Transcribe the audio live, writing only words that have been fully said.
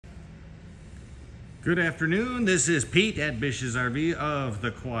Good afternoon, this is Pete at Bish's RV of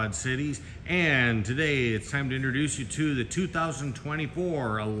the Quad Cities, and today it's time to introduce you to the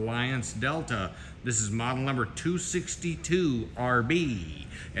 2024 Alliance Delta. This is model number 262 RB,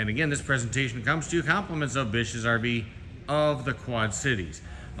 and again this presentation comes to you compliments of Bish's RV of the Quad Cities.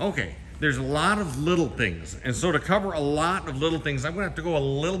 Okay, there's a lot of little things, and so to cover a lot of little things I'm going to have to go a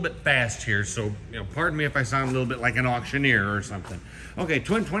little bit fast here, so pardon me if I sound a little bit like an auctioneer or something. Okay,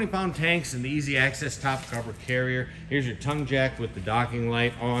 twin 20-pound tanks and the easy access top cover carrier. Here's your tongue jack with the docking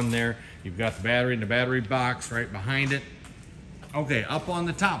light on there. You've got the battery in the battery box right behind it. Okay, up on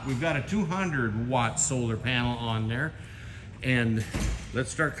the top we've got a 200-watt solar panel on there, and let's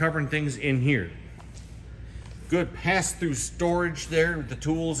start covering things in here. Good pass-through storage there with the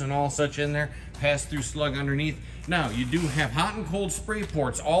tools and all such in there. Pass-through slug underneath. Now, you do have hot and cold spray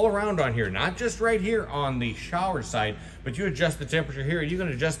ports all around on here, not just right here on the shower side, but you adjust the temperature here. You can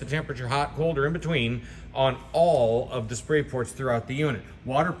adjust the temperature hot, cold, or in between on all of the spray ports throughout the unit.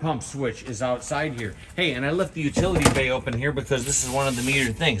 Water pump switch is outside here. Hey, and I left the utility bay open here because this is one of the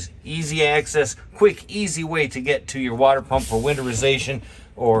metered things. Easy access, quick, easy way to get to your water pump for winterization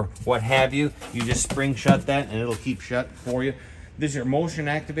or what have you. You just spring shut that and it'll keep shut for you. These are motion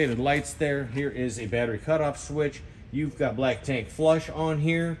activated lights there. Here is a battery cutoff switch. You've got black tank flush on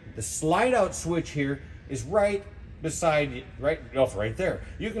here. The slide out switch here is right beside you, right there.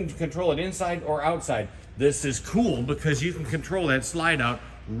 You can control it inside or outside. This is cool because you can control that slide out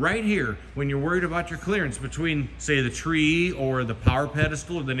right here when you're worried about your clearance between, say, the tree or the power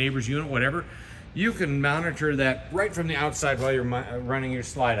pedestal or the neighbor's unit, whatever. You can monitor that right from the outside while you're running your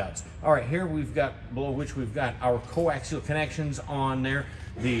slide outs. All right, here we've got, below which we've got our coaxial connections on there.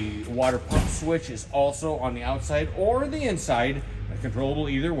 The water pump switch is also on the outside or the inside, controllable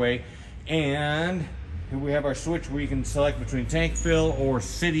either way. And here we have our switch where you can select between tank fill or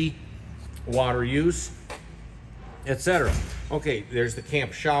city water use, etc. Okay, there's the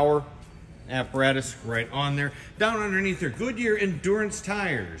camp shower apparatus right on there. Down underneath there, Goodyear Endurance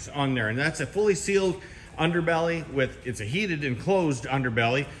tires on there, and that's a fully sealed underbelly with, it's a heated enclosed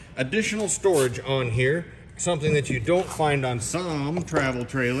underbelly. Additional storage on here, something that you don't find on some travel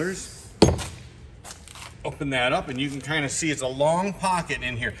trailers. Open that up and you can kind of see it's a long pocket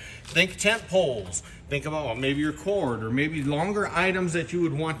in here. Think tent poles. Think about maybe your cord or maybe longer items that you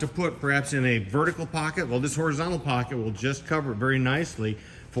would want to put perhaps in a vertical pocket. Well, this horizontal pocket will just cover it very nicely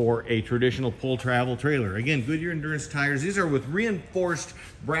for a traditional pull travel trailer. Again, Goodyear Endurance tires. These are with reinforced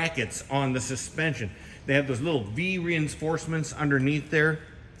brackets on the suspension. They have those little V reinforcements underneath there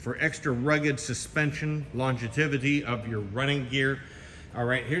for extra rugged suspension longevity of your running gear. All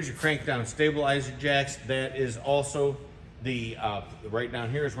right, here's your crank down stabilizer jacks. That is also the, right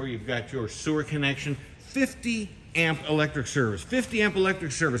down here is where you've got your sewer connection. 50 amp electric service, 50 amp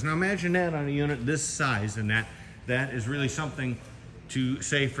electric service. Now imagine that on a unit this size, and that is really something to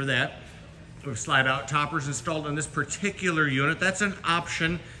say for that. With slide out toppers installed on this particular unit. That's an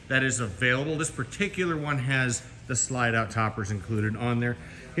option that is available. This particular one has the slide out toppers included on there.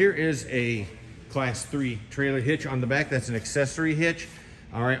 Here is a class 3 trailer hitch on the back. That's an accessory hitch.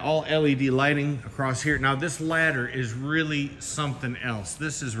 All right, all LED lighting across here. Now this ladder is really something else.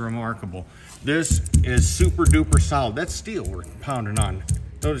 This is remarkable. This is super duper solid. That's steel we're pounding on.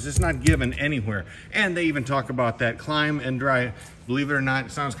 Notice it's not given anywhere. And they even talk about that climb and dry. Believe it or not,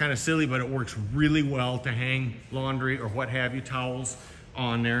 it sounds kind of silly, but it works really well to hang laundry or what have you, towels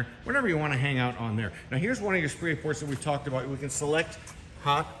on there, whatever you want to hang out on there. Now here's one of your spray ports that we've talked about. We can select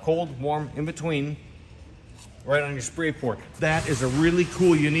hot, cold, warm, in between, right on your spray port. That is a really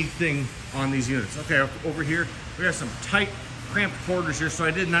cool, unique thing on these units. Okay, over here, we have some tight, cramped quarters here, so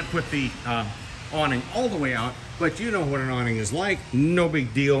I did not put the awning all the way out, but you know what an awning is like. No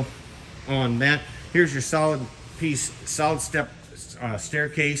big deal on that. Here's your solid piece, solid step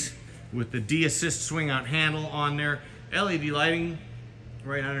staircase with the D-assist swing out handle on there. LED lighting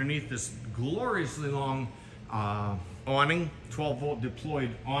right underneath this gloriously long awning, 12-volt deployed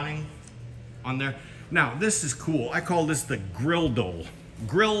awning on there. Now this is cool. I call this the grill dole.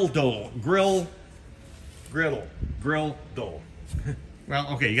 Grill dole. Grill dole.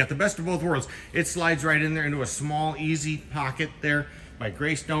 Well, okay, you got the best of both worlds. It slides right in there into a small, easy pocket there by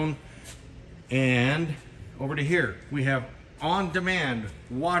Greystone. And over to here, we have on-demand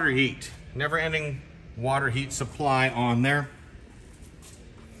water heat. Never-ending water heat supply on there.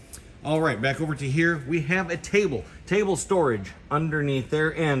 All right, back over to here, we have a table storage underneath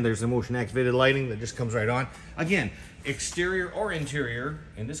there, and there's a motion-activated lighting that just comes right on. Again, exterior or interior,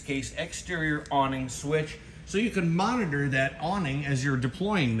 in this case, exterior awning switch. So you can monitor that awning as you're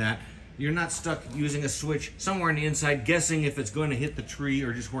deploying that. You're not stuck using a switch somewhere on the inside guessing if it's going to hit the tree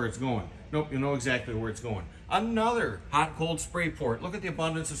or just where it's going. Nope, you know exactly where it's going. Another hot cold spray port. Look at the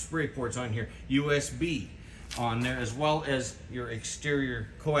abundance of spray ports on here. USB on there, as well as your exterior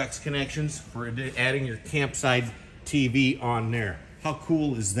coax connections for adding your campsite TV on there. How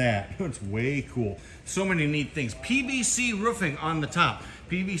cool is that? It's way cool. So many neat things. PVC roofing on the top.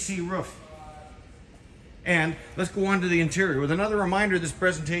 PVC roof. And let's go on to the interior with another reminder. This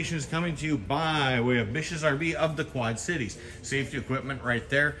presentation is coming to you by way of Bish's RV of the Quad Cities. Safety equipment right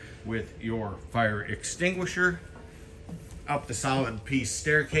there with your fire extinguisher. Up the solid piece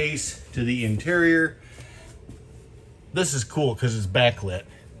staircase to the interior. This is cool because it's backlit.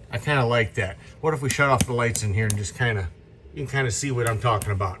 I kind of like that. What if we shut off the lights in here and just you can kind of see what I'm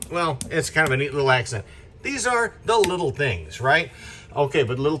talking about. Well, it's kind of a neat little accent. These are the little things, right? Okay,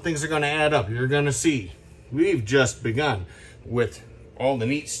 but little things are going to add up. You're going to see. We've just begun with all the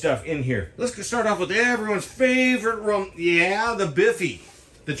neat stuff in here. Let's start off with everyone's favorite room. Yeah, the Biffy,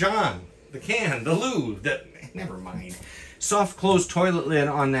 the John, the Can, the Lou, never mind. Soft close toilet lid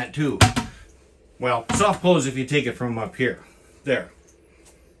on that too. Well, soft close if you take it from up here. There.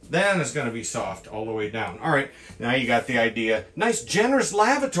 Then it's going to be soft all the way down. All right, now you got the idea. Nice, generous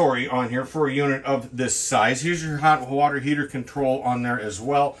lavatory on here for a unit of this size. Here's your hot water heater control on there as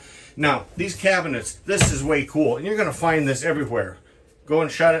well. Now, these cabinets, this is way cool, and you're going to find this everywhere. Go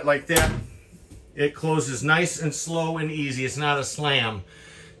and shut it like that. It closes nice and slow and easy. It's not a slam.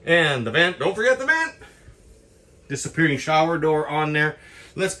 And the vent, don't forget the vent. Disappearing shower door on there.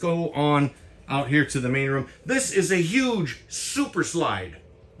 Let's go on out here to the main room. This is a huge super slide.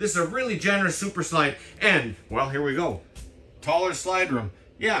 This is a really generous super slide. And, well, here we go. Taller slide room.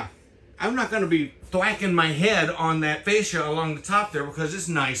 Yeah, I'm not going to be thwacking my head on that fascia along the top there because it's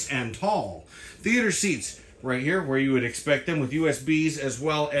nice and tall. Theater seats right here where you would expect them with USBs as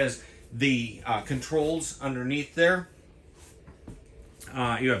well as the controls underneath there.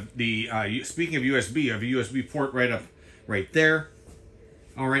 You have the, speaking of USB, you have a USB port right there.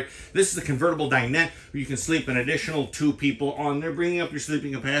 All right, this is the convertible dinette where you can sleep an additional 2 people on there, bringing up your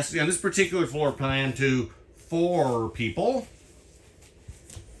sleeping capacity on this particular floor plan to 4 people.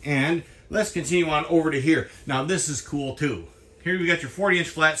 And let's continue on over to here. Now, this is cool too. Here we got your 40-inch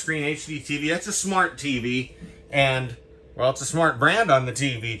flat screen HD TV. That's a smart TV, and, well, it's a smart brand on the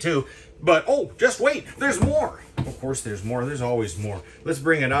TV too. But, oh, just wait, there's more. Of course there's more, there's always more. Let's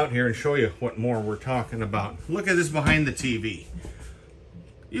bring it out here and show you what more we're talking about. Look at this behind the TV.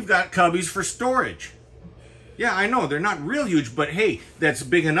 You've got cubbies for storage. Yeah, I know, they're not real huge, but hey, that's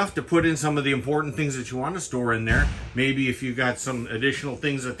big enough to put in some of the important things that you want to store in there. Maybe if you got some additional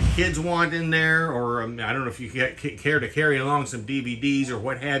things that the kids want in there, or I don't know if you care to carry along some DVDs or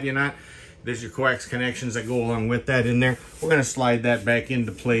what have you not. There's your coax connections that go along with that in there. We're going to slide that back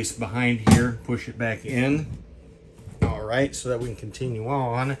into place behind here, push it back in. All right, so that we can continue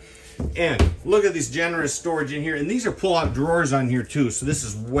on. And look at this generous storage in here. And these are pull-out drawers on here too, so this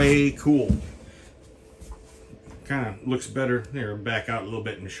is way cool. Kind of looks better. There, back out a little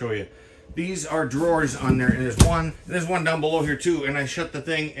bit and show you. These are drawers on there, and there's one down below here too. And I shut the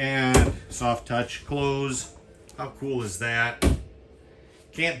thing and soft touch close. How cool is that?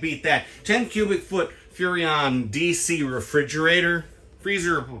 Can't beat that. 10 cubic foot Furrion DC refrigerator.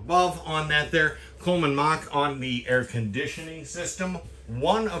 Freezer above on that there. Coleman Mach on the air conditioning system.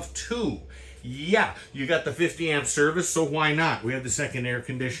 1 of 2. Yeah, you got the 50 amp service, so why not? We have the second air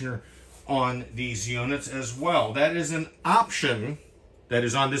conditioner on these units as well. That is an option that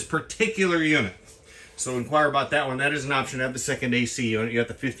is on this particular unit. So inquire about that one. That is an option to have the second AC unit. You got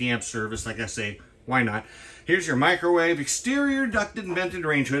the 50 amp service, like I say, why not? Here's your microwave, exterior ducted and vented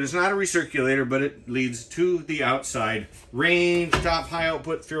range hood. It's not a recirculator, but it leads to the outside. Range top, high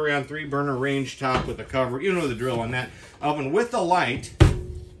output Furrion 3-burner range top with a cover. You know the drill on that. Oven with the light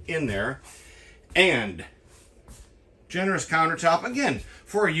in there. And generous countertop, again,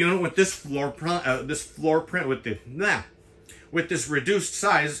 for a unit with this floor print, with this reduced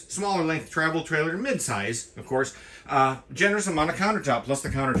size, smaller length travel trailer, mid-size, of course. Generous amount of countertop, plus the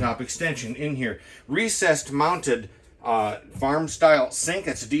countertop extension in here. Recessed mounted farm-style sink.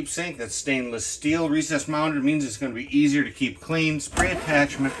 That's a deep sink. That's stainless steel. Recessed mounted means it's going to be easier to keep clean. Spray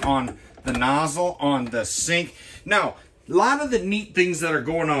attachment on the nozzle on the sink. Now, a lot of the neat things that are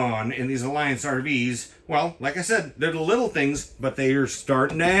going on in these Alliance RVs, well, like I said, they're the little things, but they are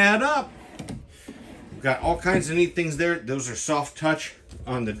starting to add up. We've got all kinds of neat things there. Those are soft touch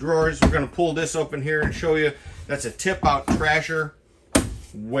on the drawers. We're going to pull this open here and show you. That's a tip-out trasher.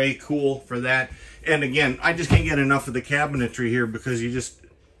 Way cool for that. And again, I just can't get enough of the cabinetry here because you just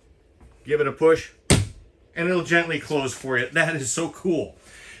give it a push and it'll gently close for you. That is so cool.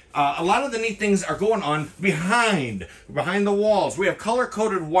 A lot of the neat things are going on behind the walls. We have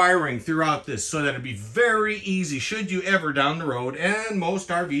color-coded wiring throughout this so that it'd be very easy should you ever down the road, and most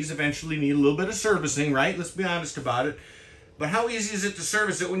RVs eventually need a little bit of servicing, right? Let's be honest about it. But how easy is it to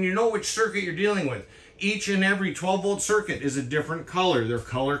service it when you know which circuit you're dealing with? Each and every 12-volt circuit is a different color. They're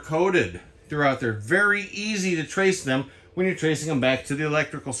color-coded throughout there. Very easy to trace them when you're tracing them back to the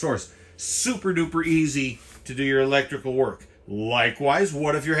electrical source. Super duper easy to do your electrical work. Likewise,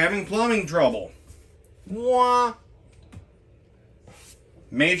 what if you're having plumbing trouble? Wah!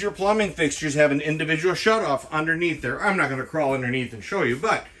 Major plumbing fixtures have an individual shutoff underneath there. I'm not going to crawl underneath and show you,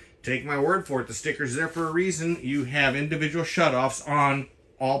 but take my word for it. The sticker's there for a reason. You have individual shutoffs on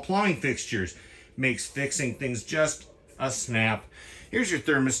all plumbing fixtures. Makes fixing things just a snap. Here's your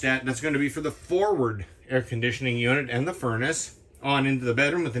thermostat. That's going to be for the forward air conditioning unit and the furnace on into the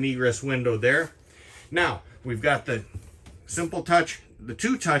bedroom with an egress window there. Now, we've got the simple touch, the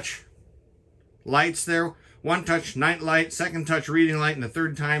 2-touch lights there. 1 touch night light, 2nd touch reading light, and the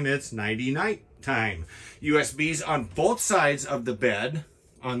 3rd time it's nighty night time. USBs on both sides of the bed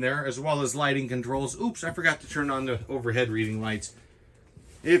on there, as well as lighting controls. Oops, I forgot to turn on the overhead reading lights.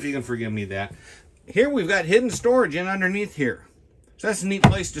 If you can forgive me that. Here we've got hidden storage in underneath here. So that's a neat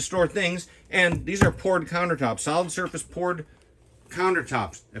place to store things. And these are poured countertops, solid surface poured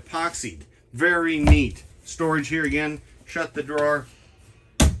countertops, epoxied. Very neat. Storage here again. Shut the drawer.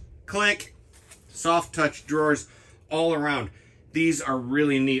 Click. Soft touch drawers all around. These are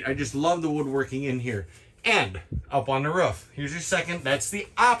really neat. I just love the woodworking in here. And up on the roof, here's your second. That's the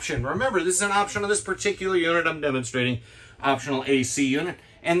option. Remember, this is an option of this particular unit I'm demonstrating. Optional AC unit.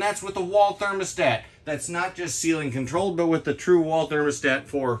 And that's with the wall thermostat. That's not just ceiling controlled, but with the true wall thermostat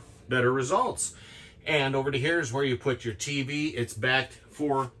for better results. And over to here is where you put your TV. It's backed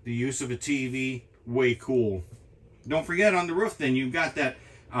for the use of a TV. Way cool. Don't forget, on the roof then, you've got that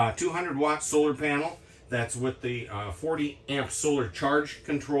 200 watt solar panel. That's with the 40 amp solar charge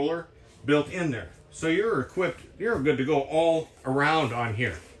controller built in there. So you're equipped, you're good to go all around on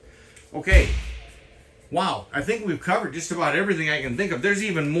here. Okay. Wow, I think we've covered just about everything I can think of. There's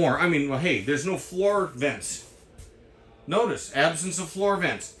even more. I mean, well, hey, there's no floor vents. Notice, absence of floor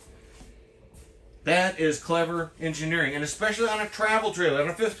vents. That is clever engineering, and especially on a travel trailer. On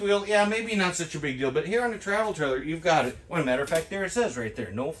a fifth wheel, yeah, maybe not such a big deal, but here on a travel trailer, you've got it. Well, as a matter of fact, there it says right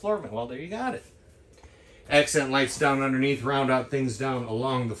there, no floor vent. Well, there you got it. Accent lights down underneath, round out things down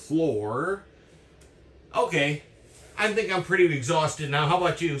along the floor. Okay, I think I'm pretty exhausted now. How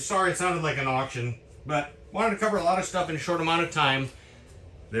about you? Sorry, it sounded like an auction, but wanted to cover a lot of stuff in a short amount of time.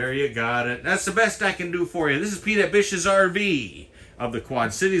 There you got it. That's the best I can do for you. This is Pete at Bish's RV of the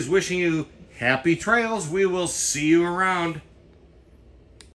Quad Cities, wishing you happy trails. We will see you around.